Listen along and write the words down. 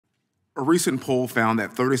A recent poll found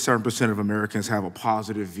that 37% of Americans have a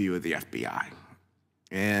positive view of the FBI.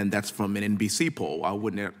 And that's from an NBC poll. I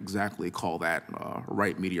wouldn't exactly call that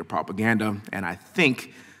right media propaganda, and I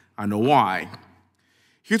think I know why.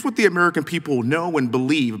 Here's what the American people know and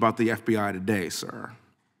believe about the FBI today, sir.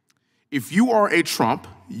 If you are a Trump,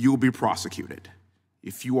 you'll be prosecuted.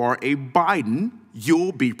 If you are a Biden,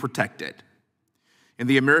 you'll be protected. And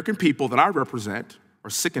the American people that I represent are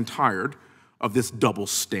sick and tired of this double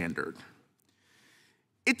standard.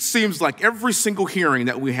 It seems like every single hearing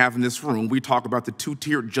that we have in this room, we talk about the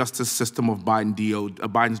two-tiered justice system of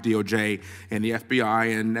Biden's DOJ and the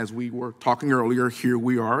FBI, and as we were talking earlier, here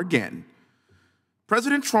we are again.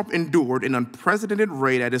 President Trump endured an unprecedented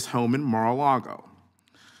raid at his home in Mar-a-Lago.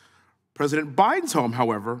 President Biden's home,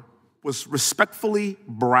 however, was respectfully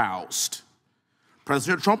browsed.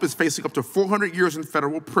 President Trump is facing up to 400 years in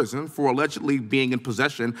federal prison for allegedly being in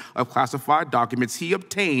possession of classified documents he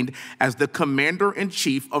obtained as the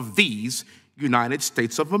commander-in-chief of these United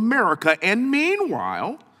States of America. And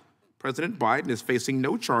meanwhile, President Biden is facing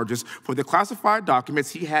no charges for the classified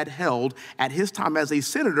documents he had held at his time as a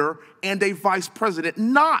senator and a vice president,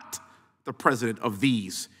 not the president of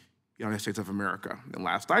these United States of America. And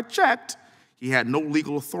last I checked, he had no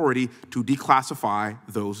legal authority to declassify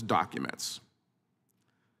those documents.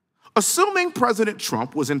 Assuming President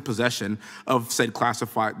Trump was in possession of said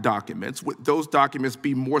classified documents, would those documents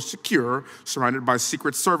be more secure surrounded by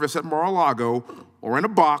Secret Service at Mar-a-Lago or in a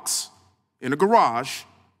box in a garage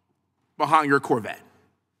behind your Corvette?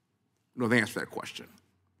 You know the answer to that question.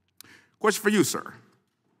 Question for you, sir.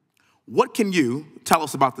 What can you tell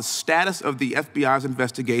us about the status of the FBI's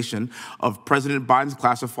investigation of President Biden's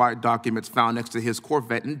classified documents found next to his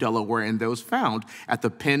Corvette in Delaware and those found at the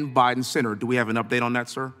Penn Biden Center? Do we have an update on that,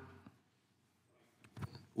 sir?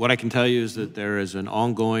 What I can tell you is that there is an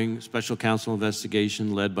ongoing special counsel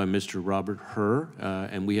investigation led by Mr. Robert Hur,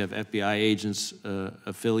 and we have FBI agents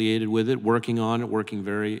affiliated with it, working on it, working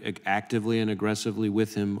very actively and aggressively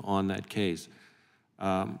with him on that case.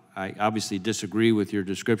 I obviously disagree with your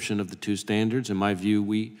description of the two standards. In my view,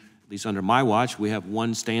 at least under my watch, we have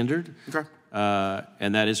one standard. Okay.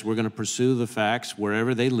 And that is we're going to pursue the facts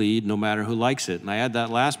wherever they lead, no matter who likes it. And I add that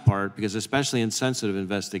last part because especially in sensitive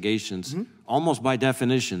investigations, almost by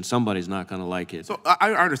definition, somebody's not going to like it. So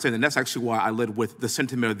I understand, and that's actually why I led with the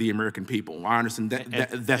sentiment of the American people. I understand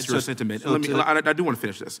that's your sentiment. So I do want to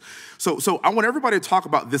finish this. So I want everybody to talk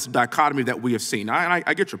about this dichotomy that we have seen.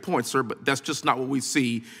 I get your point, sir, but that's just not what we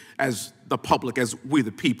see as the public, as we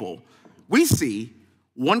the people. We see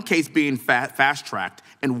one case being fast-tracked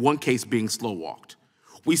and one case being slow-walked.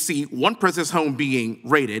 We see one president's home being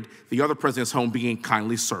raided, the other president's home being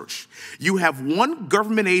kindly searched. You have one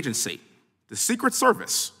government agency, the Secret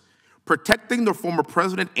Service, protecting the former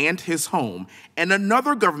president and his home, and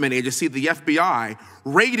another government agency, the FBI,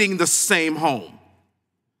 raiding the same home.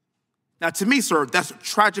 Now, to me, sir, that's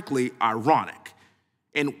tragically ironic.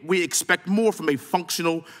 And we expect more from a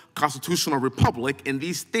functional constitutional republic, and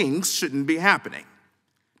these things shouldn't be happening.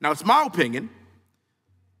 Now, it's my opinion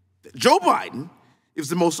that Joe Biden is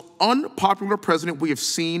the most unpopular president we have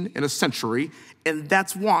seen in a century, and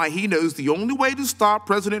that's why he knows the only way to stop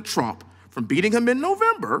President Trump from beating him in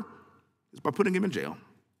November is by putting him in jail.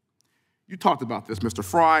 You talked about this, Mr.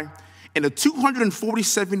 Fry. In the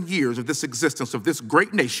 247 years of this existence of this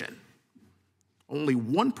great nation, only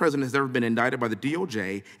one president has ever been indicted by the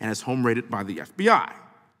DOJ and has home raided by the FBI.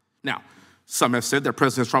 Now, some have said that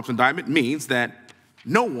President Trump's indictment means that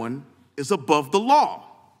no one is above the law.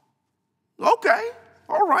 Okay,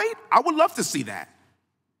 all right, I would love to see that.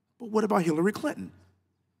 But what about Hillary Clinton?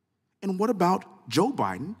 And what about Joe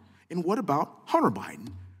Biden? And what about Hunter Biden,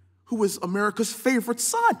 who is America's favorite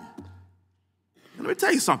son? And let me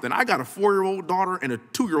tell you something, I got a 4-year-old daughter and a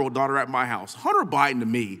 2-year-old daughter at my house. Hunter Biden to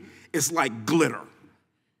me is like glitter.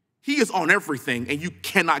 He is on everything and you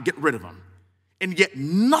cannot get rid of him. And yet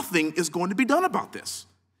nothing is going to be done about this.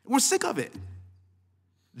 We're sick of it.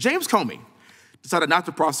 James Comey decided not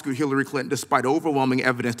to prosecute Hillary Clinton despite overwhelming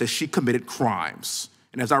evidence that she committed crimes.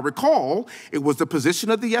 And as I recall, it was the position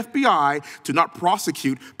of the FBI to not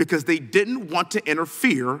prosecute because they didn't want to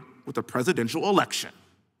interfere with the presidential election.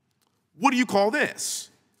 What do you call this?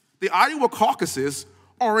 The Iowa caucuses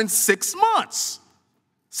are in 6 months.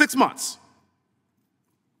 6 months.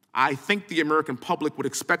 I think the American public would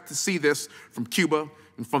expect to see this from Cuba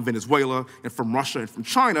and from Venezuela and from Russia and from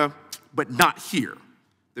China, but not here.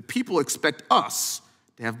 The people expect us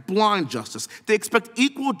to have blind justice. They expect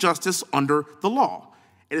equal justice under the law.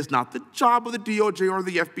 It is not the job of the DOJ or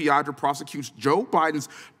the FBI to prosecute Joe Biden's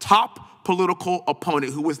top political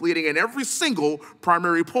opponent, who is leading in every single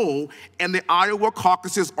primary poll, and the Iowa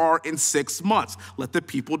caucuses are in 6 months. Let the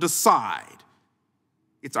people decide.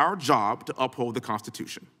 It's our job to uphold the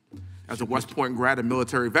Constitution. As a West Point grad and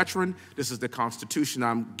military veteran, this is the Constitution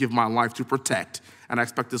I give my life to protect, and I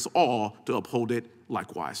expect us all to uphold it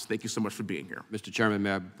likewise. Thank you so much for being here. Mr. Chairman,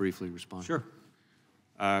 may I briefly respond? Sure.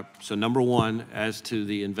 So number one, as to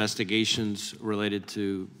the investigations related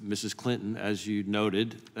to Mrs. Clinton, as you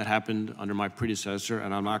noted, that happened under my predecessor,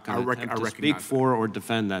 and I'm not going to speak for or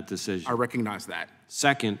defend that decision. I recognize that.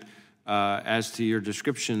 Second, as to your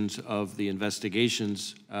descriptions of the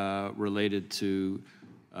investigations related to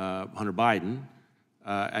Hunter Biden,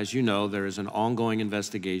 as you know, there is an ongoing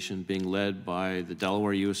investigation being led by the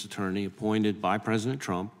Delaware U.S. Attorney appointed by President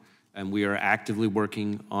Trump, and we are actively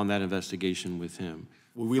working on that investigation with him.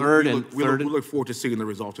 Well, we look forward to seeing the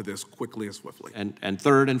results of this quickly and swiftly. And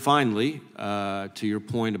third and finally, to your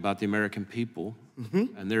point about the American people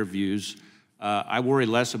and their views, I worry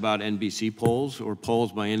less about NBC polls or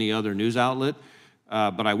polls by any other news outlet,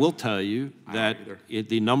 but I will tell you that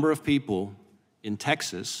the number of people in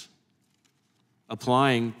Texas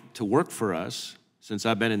applying to work for us since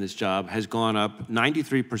I've been in this job has gone up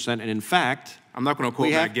 93%, and in fact, I'm not going to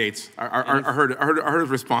quote Matt Gaetz. I heard his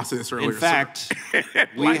response to this earlier. In fact,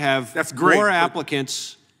 we have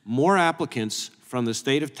more applicants from the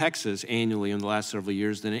state of Texas annually in the last several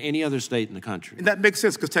years than any other state in the country. And that makes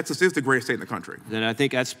sense because Texas is the greatest state in the country. Then I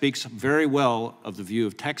think that speaks very well of the view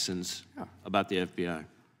of Texans about the FBI.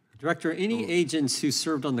 Director, any agents who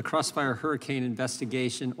served on the Crossfire Hurricane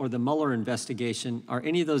investigation or the Mueller investigation, are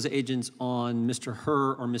any of those agents on Mr.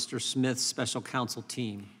 Hur or Mr. Smith's special counsel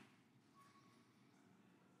team?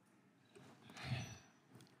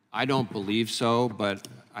 I don't believe so, but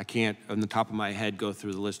I can't, on the top of my head, go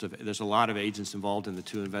through the list of, there's a lot of agents involved in the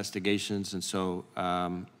two investigations, and so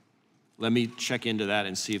let me check into that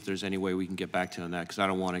and see if there's any way we can get back to you on that, because I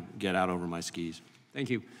don't want to get out over my skis.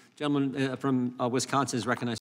 Thank you. Gentleman from Wisconsin is recognized.